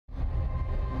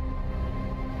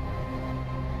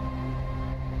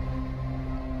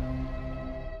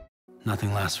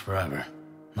Nothing lasts forever.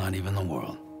 Not even the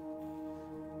world.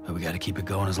 But we gotta keep it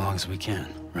going as long as we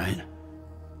can, right?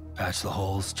 Patch the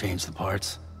holes, change the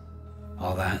parts,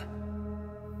 all that.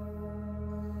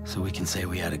 So we can say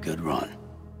we had a good run.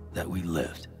 That we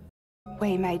lived.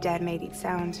 Way my dad made it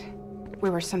sound. We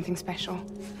were something special.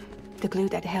 The glue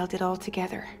that held it all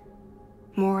together.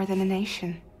 More than a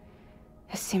nation.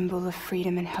 A symbol of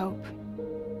freedom and hope.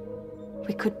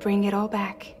 We could bring it all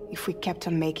back if we kept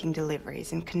on making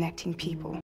deliveries and connecting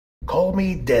people. Call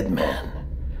me Dead Man.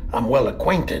 I'm well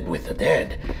acquainted with the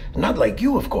dead. Not like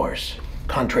you, of course.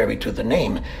 Contrary to the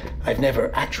name, I've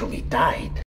never actually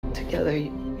died. Together,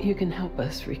 you can help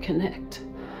us reconnect.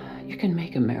 You can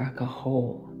make America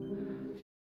whole.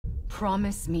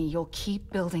 Promise me you'll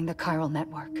keep building the chiral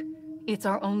network. It's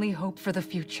our only hope for the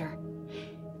future.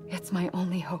 It's my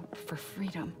only hope for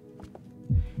freedom.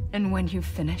 And when you've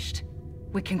finished,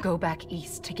 we can go back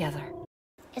east together.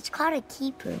 It's called a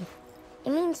key proof.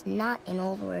 It means knot in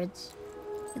old words.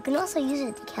 You can also use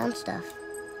it to count stuff.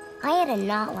 I add a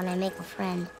knot when I make a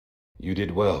friend. You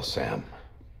did well, Sam.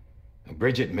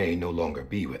 Bridget may no longer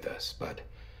be with us, but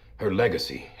her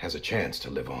legacy has a chance to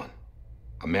live on.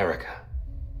 America.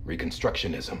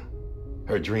 Reconstructionism.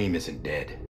 Her dream isn't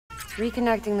dead.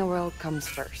 Reconnecting the world comes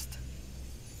first.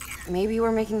 Maybe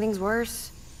we're making things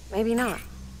worse, maybe not.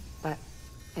 But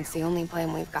it's the only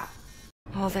plan we've got.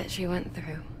 All that she went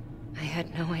through, I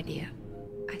had no idea.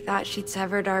 I thought she'd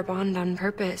severed our bond on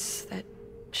purpose, that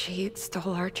she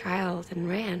stole our child and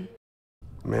ran.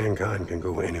 Mankind can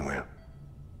go anywhere,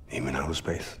 even outer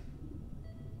space.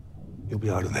 You'll be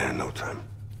out of there in no time.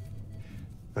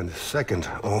 And the second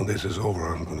all this is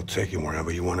over, I'm gonna take you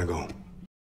wherever you want to go.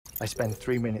 I spend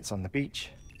 3 minutes on the beach,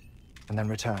 and then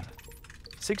return.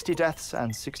 60 deaths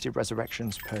and 60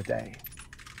 resurrections per day.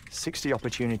 60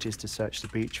 opportunities to search the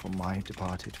beach for my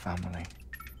departed family.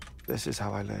 This is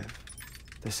how I live.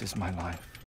 This is my life.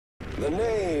 The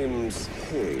name's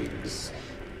Higgs.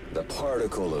 The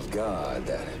particle of God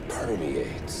that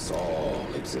permeates all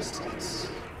existence.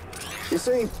 You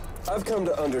see, I've come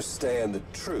to understand the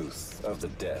truth of the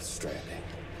Death Stranding.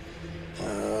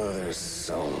 Oh, there's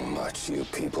so much you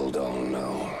people don't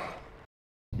know.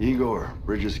 Igor,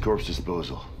 Bridges corpse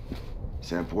disposal.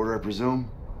 Sam Porter, I presume?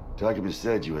 Document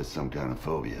said you had some kind of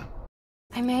phobia.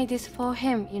 I made this for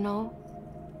him, you know.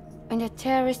 When the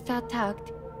terrorists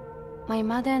attacked, my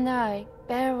mother and I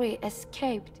barely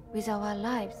escaped with our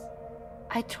lives.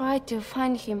 I tried to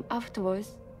find him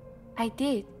afterwards. I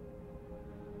did.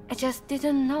 I just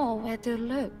didn't know where to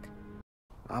look.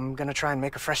 I'm gonna try and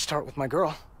make a fresh start with my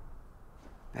girl.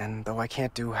 And though I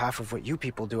can't do half of what you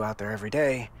people do out there every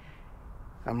day,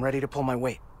 I'm ready to pull my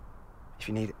weight. If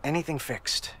you need anything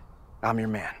fixed, I'm your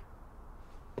man.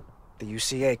 The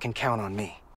UCA can count on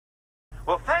me.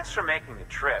 Well, thanks for making the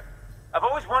trip. I've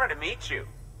always wanted to meet you.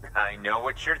 I know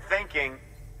what you're thinking.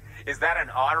 Is that an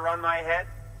otter on my head?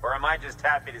 Or am I just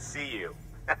happy to see you?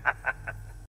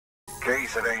 In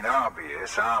case it ain't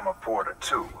obvious, I'm a porter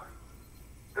too.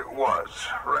 It was,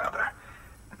 rather.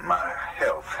 My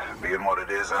health being what it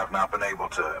is, I've not been able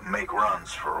to make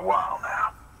runs for a while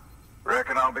now.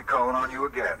 Reckon I'll be calling on you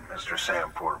again, Mr.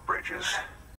 Sam Porter Bridges.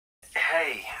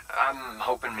 Hey, I'm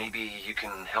hoping maybe you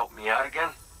can help me out again.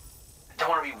 Don't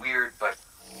want to be weird, but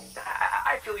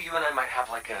I feel you and I might have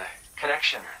like a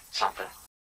connection or something.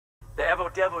 The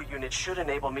Evo Devo unit should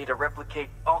enable me to replicate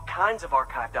all kinds of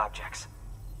archived objects.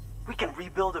 We can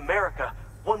rebuild America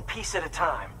one piece at a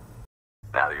time.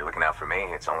 Now that you're looking out for me,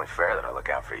 it's only fair that I look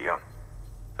out for you.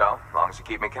 So, as long as you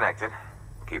keep me connected,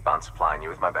 I'll keep on supplying you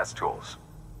with my best tools.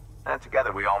 And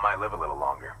together we all might live a little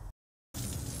longer.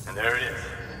 And there it is.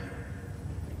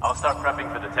 I'll start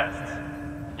prepping for the tests.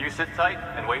 You sit tight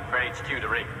and wait for HQ to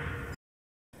ring.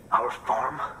 Our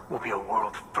farm will be a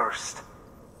world first.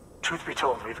 Truth be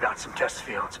told, we've got some test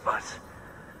fields, but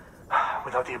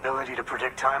without the ability to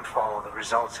predict timefall, the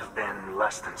results have been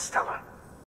less than stellar.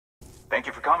 Thank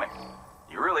you for coming.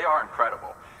 You really are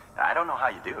incredible. I don't know how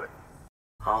you do it.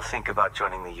 I'll think about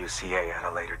joining the UCA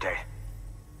at a later date.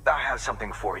 I have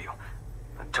something for you.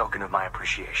 A token of my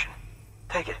appreciation.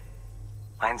 Take it.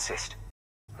 I insist.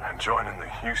 And joining the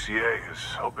UCA has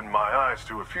opened my eyes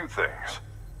to a few things.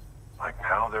 Like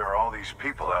how there are all these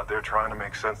people out there trying to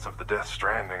make sense of the Death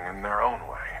Stranding in their own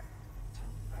way.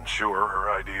 And sure,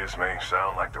 her ideas may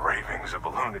sound like the ravings of a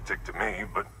lunatic to me,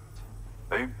 but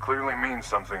they clearly mean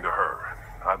something to her,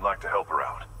 and I'd like to help her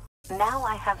out. Now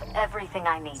I have everything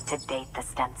I need to date the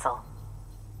stencil.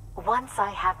 Once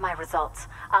I have my results,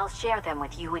 I'll share them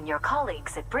with you and your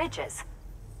colleagues at Bridges.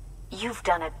 You've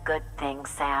done a good thing,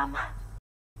 Sam.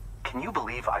 Can you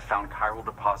believe I found chiral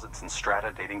deposits in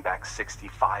strata dating back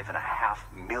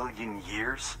 65.5 million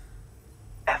years?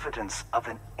 evidence of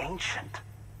an ancient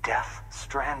Death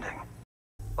Stranding.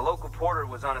 A local porter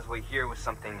was on his way here with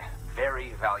something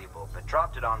very valuable, but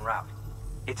dropped it en route.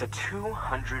 It's a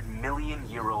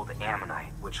 200-million-year-old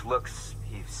ammonite, which looks,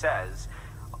 he says,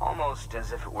 almost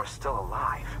as if it were still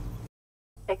alive.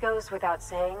 It goes without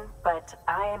saying, but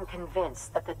I am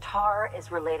convinced that the tar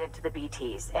is related to the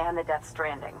BTs and the Death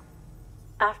Stranding.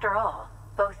 After all,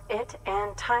 both it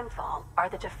and Timefall are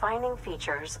the defining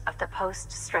features of the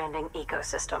post-Stranding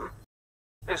ecosystem.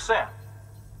 Hey, Sam.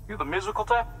 You the musical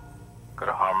type? Got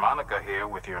a harmonica here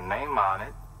with your name on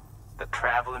it. The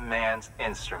traveling man's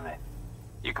instrument.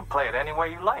 You can play it any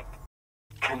way you like.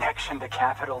 Connection to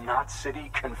capital, not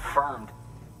city, confirmed.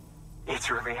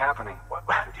 It's really happening.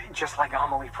 Just like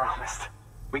Amelie promised.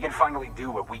 We can finally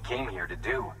do what we came here to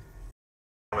do.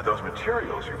 With those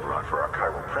materials you brought for our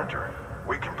chiral printer,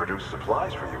 we can produce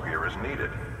supplies for you here as needed.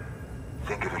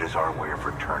 Think of it as our way of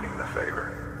returning the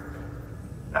favor.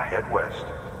 Now head west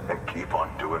and keep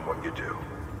on doing what you do.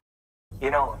 You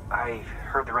know, I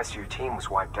heard the rest of your team was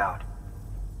wiped out.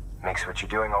 Makes what you're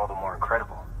doing all the more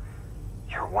incredible.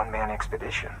 You're a one-man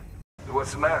expedition.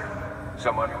 What's the matter?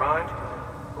 Something on your mind?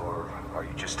 Or are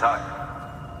you just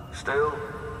tired? Still,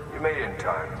 you made it in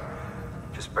time.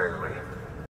 Just barely.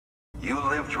 You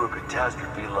lived through a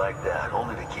catastrophe like that,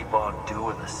 only to keep on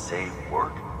doing the same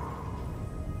work?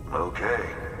 Okay.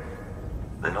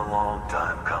 Been a long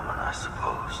time coming, I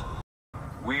suppose.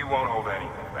 We won't hold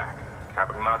anything back.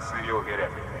 Capital Knot City will get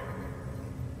everything.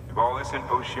 If all this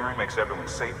info sharing makes everyone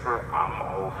safer, I'm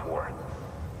all for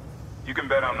it. You can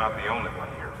bet I'm not the only one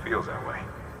here who feels that way.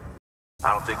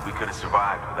 I don't think we could have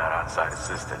survived without outside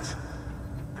assistance.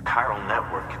 The chiral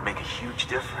network could make a huge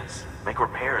difference, make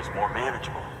repairs more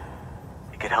manageable.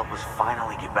 It could help us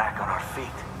finally get back on our feet.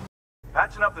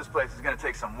 Patching up this place is gonna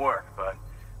take some work, but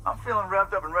I'm feeling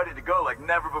revved up and ready to go like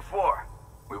never before.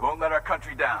 We won't let our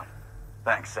country down.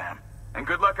 Thanks, Sam. And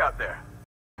good luck out there.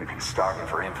 We've been starving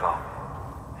for info.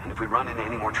 And if we run into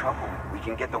any more trouble, we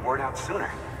can get the word out sooner.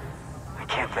 I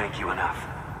can't thank you enough.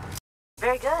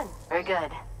 Very good, very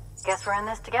good. Guess we're in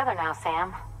this together now,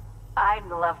 Sam. I'd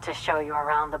love to show you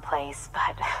around the place,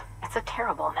 but it's a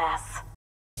terrible mess.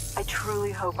 I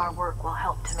truly hope our work will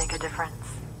help to make a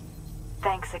difference.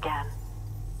 Thanks again.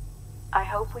 I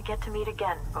hope we get to meet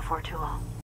again before too long.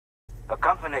 The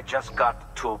company just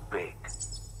got too big.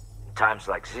 In times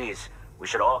like these, we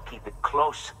should all keep it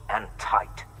close and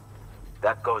tight.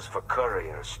 That goes for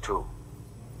couriers, too.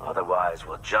 Otherwise,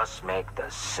 we'll just make the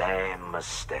same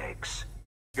mistakes.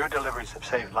 Your deliveries have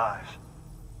saved lives.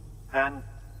 And,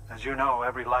 as you know,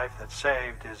 every life that's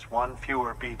saved is one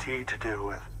fewer BT to deal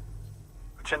with.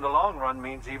 Which in the long run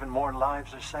means even more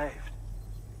lives are saved.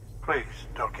 Please,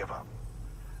 don't give up.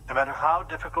 No matter how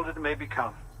difficult it may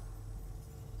become,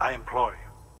 I implore you.